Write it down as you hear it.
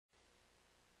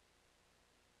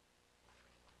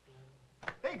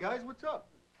guys. What's up?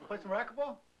 Play some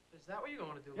racquetball? Is that what you're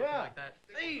going to do? Yeah. Like that?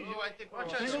 Hey, I think watch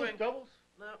we're that Singles, swing. doubles?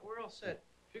 No, we're all set.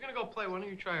 If you're going to go play, why don't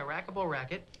you try a racquetball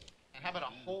racket? And how about a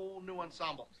whole new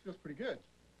ensemble? This feels pretty good.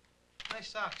 Nice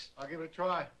socks. I'll give it a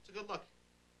try. It's a good look.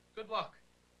 Good luck.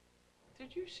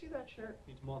 Did you see that shirt?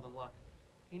 Needs more than luck.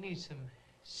 He needs some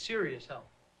serious help.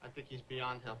 I think he's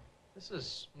beyond help. This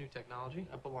is new technology.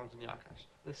 That belongs in the archives.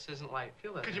 This isn't light.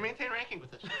 Feel that. Could you maintain ranking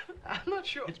with this? I'm not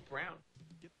sure. It's brown.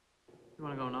 You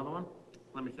want to go another one?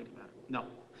 Let me think about it. No.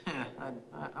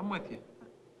 I'm with you.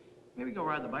 Maybe go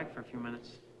ride the bike for a few minutes.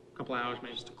 A couple hours,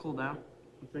 maybe. Just to cool down.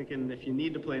 I'm thinking if you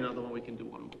need to play another one, we can do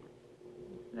one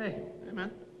more. Hey, Hey,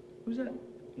 man. who's that?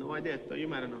 No idea. Thought you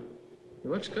might have known. He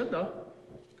looks good, though.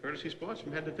 Courtesy Sports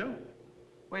from head to toe.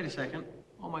 Wait a second.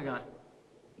 Oh, my God.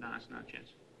 Nah, it's not a chance.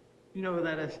 You know who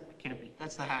that is? It can't be.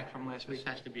 That's the hack from last This week.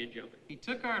 has to be a joke. He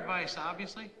took our advice,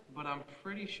 obviously, but I'm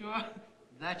pretty sure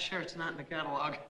that shirt's not in the catalog.